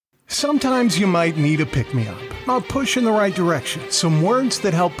Sometimes you might need a pick-me-up, a push in the right direction, some words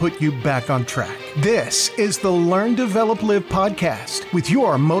that help put you back on track. This is the Learn, Develop, Live podcast with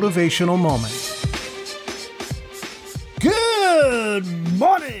your motivational moment. Good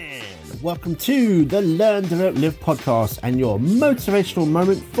morning! Welcome to the Learn, Develop, Live podcast and your motivational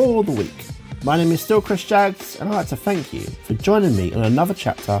moment for the week. My name is still Chris Jaggs, and I'd like to thank you for joining me on another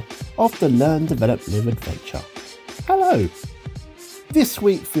chapter of the Learn, Develop, Live adventure. Hello! This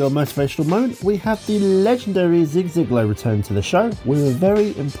week for your motivational moment, we have the legendary Zig Ziglar return to the show with a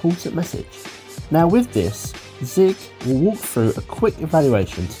very important message. Now with this, Zig will walk through a quick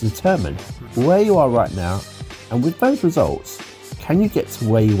evaluation to determine where you are right now, and with those results, can you get to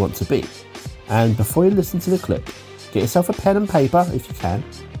where you want to be? And before you listen to the clip, get yourself a pen and paper if you can,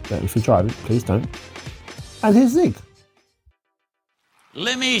 but if you're driving, please don't. And here's Zig.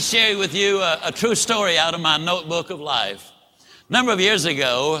 Let me share with you a true story out of my notebook of life. A number of years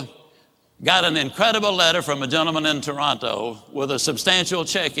ago, got an incredible letter from a gentleman in Toronto with a substantial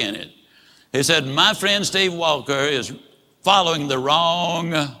check in it. He said, my friend Steve Walker is following the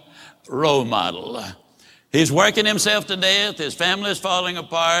wrong role model. He's working himself to death. His family is falling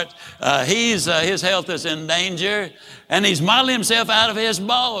apart. His health is in danger. And he's modeling himself out of his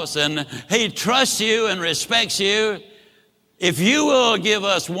boss. And he trusts you and respects you. If you will give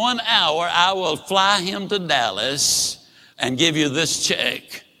us 1 hour, I will fly him to Dallas and give you this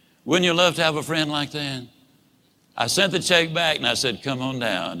check. Wouldn't you love to have a friend like that? I sent the check back and I said, come on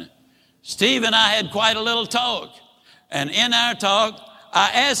down. Steve and I had quite a little talk. And in our talk, I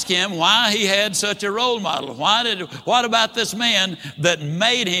asked him why he had such a role model. What about this man that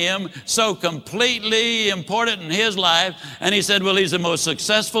made him so completely important in his life? And he said, well, he's the most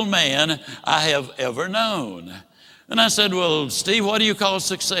successful man I have ever known. And I said, well, Steve, what do you call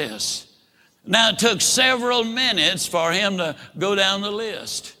success? Now, it took several minutes for him to go down the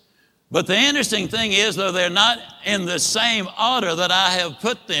list. But the interesting thing is, though they're not in the same order that I have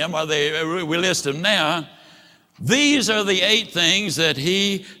put them, or we list them now, these are the 8 things that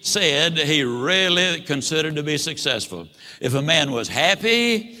he said he really considered to be successful. If a man was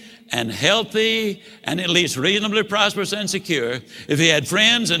happy and healthy and at least reasonably prosperous and secure, if he had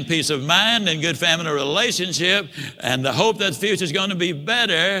friends and peace of mind and good family relationship and the hope that the future is going to be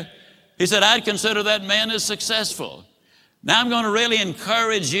better, he said, I'd consider that man as successful. Now I'm going to really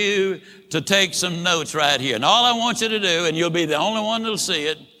encourage you to take some notes right here. And all I want you to do, and you'll be the only one that'll see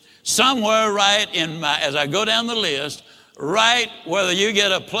it, somewhere right as I go down the list, write whether you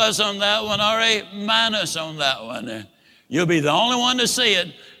get a plus on that one or a minus on that one. You'll be the only one to see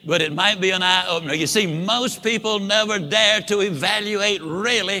it, but it might be an eye-opener. You see, most people never dare to evaluate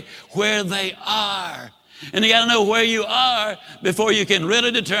really where they are. And you got to know where you are before you can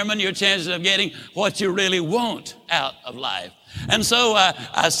really determine your chances of getting what you really want out of life. And so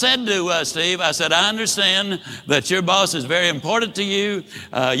I said to Steve, I said, I understand that your boss is very important to you.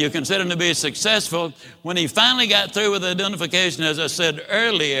 You consider him to be successful. When he finally got through with the identification, as I said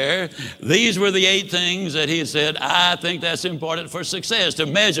earlier, these were the 8 things that he said, I think that's important for success, to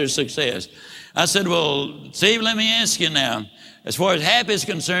measure success. I said, well, Steve, let me ask you now, as far as happy is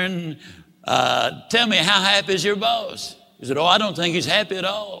concerned, tell me, how happy is your boss? He said, I don't think he's happy at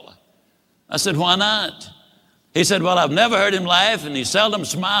all. I said, why not? He said, well, I've never heard him laugh, and he seldom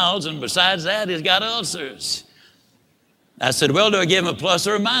smiles, and besides that, he's got ulcers. I said, well, do I give him a plus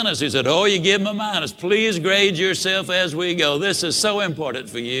or a minus? He said, you give him a minus. Please grade yourself as we go. This is so important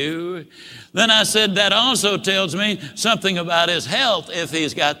for you. Then I said, that also tells me something about his health if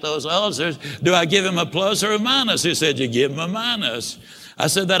he's got those ulcers. Do I give him a plus or a minus? He said, you give him a minus. I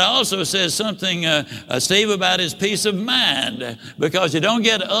said, that also says something, Steve, about his peace of mind, because you don't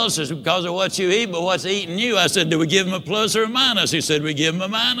get ulcers because of what you eat, but what's eating you. I said, do we give him a plus or a minus? He said, we give him a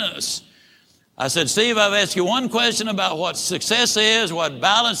minus. I said, Steve, I've asked you one question about what success is, what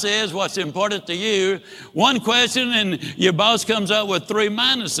balance is, what's important to you. One question, and your boss comes up with 3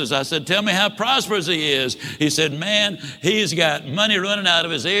 minuses. I said, tell me how prosperous he is. He said, man, he's got money running out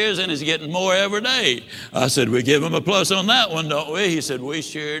of his ears, and he's getting more every day. I said, we give him a plus on that one, don't we? He said, we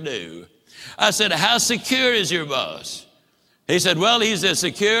sure do. I said, how secure is your boss? He said, well, he's as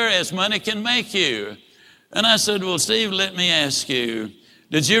secure as money can make you. And I said, well, Steve, let me ask you,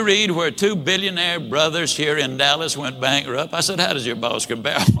 did you read where 2 billionaire brothers here in Dallas went bankrupt? I said, how does your boss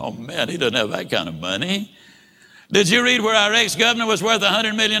compare? Oh, man, he doesn't have that kind of money. Did you read where our ex-governor was worth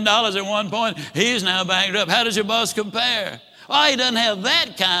 $100 million at one point? He's now bankrupt. How does your boss compare? Oh, he doesn't have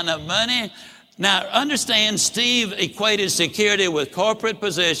that kind of money. Now, understand, Steve equated security with corporate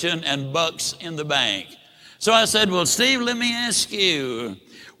position and bucks in the bank. So I said, well, Steve, let me ask you,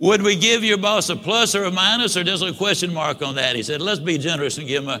 would we give your boss a plus or a minus or just a question mark on that? He said, let's be generous and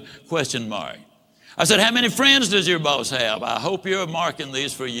give him a question mark. I said, how many friends does your boss have? I hope you're marking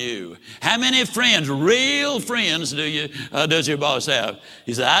these for you. How many friends, real friends, does your boss have?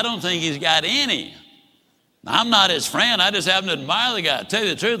 He said, I don't think he's got any. I'm not his friend. I just happen to admire the guy. To tell you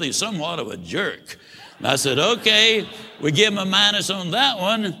the truth, he's somewhat of a jerk. And I said, okay, we give him a minus on that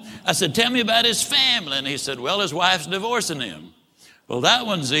one. I said, tell me about his family. And he said, well, his wife's divorcing him. Well, that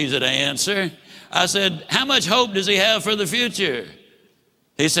one's easy to answer. I said, how much hope does he have for the future?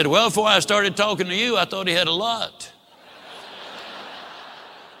 He said, well, before I started talking to you, I thought he had a lot.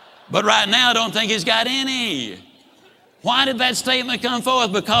 But right now, I don't think he's got any. Why did that statement come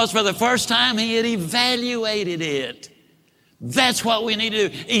forth? Because for the first time, he had evaluated it. That's what we need to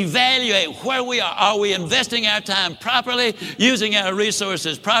do. Evaluate where we are. Are we investing our time properly, using our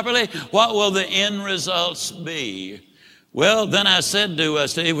resources properly? What will the end results be? Well, then I said to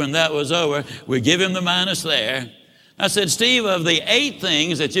Steve, when that was over, we give him the minus there. I said, Steve, of the 8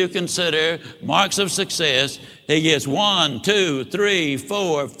 things that you consider marks of success, he gets 1, 2, 3,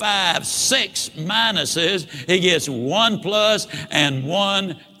 4, 5, 6 minuses. He gets 1 plus and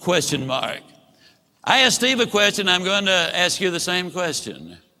 1 question mark. I asked Steve a question. I'm going to ask you the same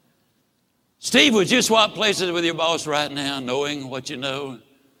question. Steve, would you swap places with your boss right now, knowing what you know?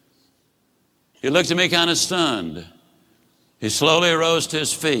 He looked at me kind of stunned. He slowly rose to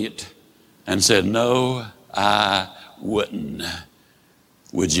his feet and said, no, I wouldn't.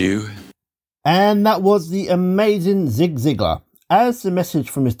 Would you? And that was the amazing Zig Ziglar. As the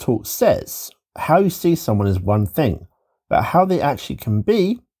message from his talk says, how you see someone is one thing, but how they actually can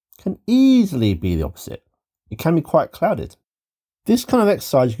easily be the opposite. It can be quite clouded. This kind of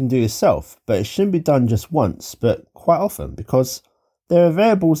exercise you can do yourself, but it shouldn't be done just once, but quite often, because there are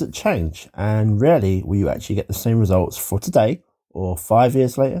variables that change, and rarely will you actually get the same results for today, or 5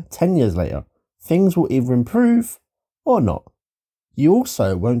 years later, 10 years later. Things will either improve or not. You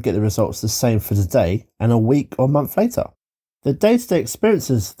also won't get the results the same for today and a week or month later. The day-to-day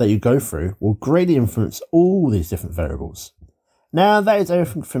experiences that you go through will greatly influence all these different variables. Now, that is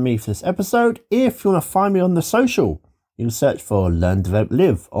everything from me for this episode. If you want to find me on the social, you can search for Learn, Develop,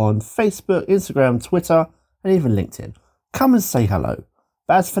 Live on Facebook, Instagram, Twitter, and even LinkedIn. Come and say hello.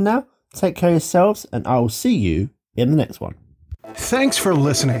 But as for now, take care of yourselves, and I will see you in the next one. Thanks for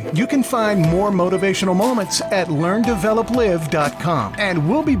listening. You can find more motivational moments at LearnDevelopLive.com. And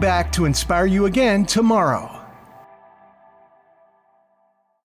we'll be back to inspire you again tomorrow.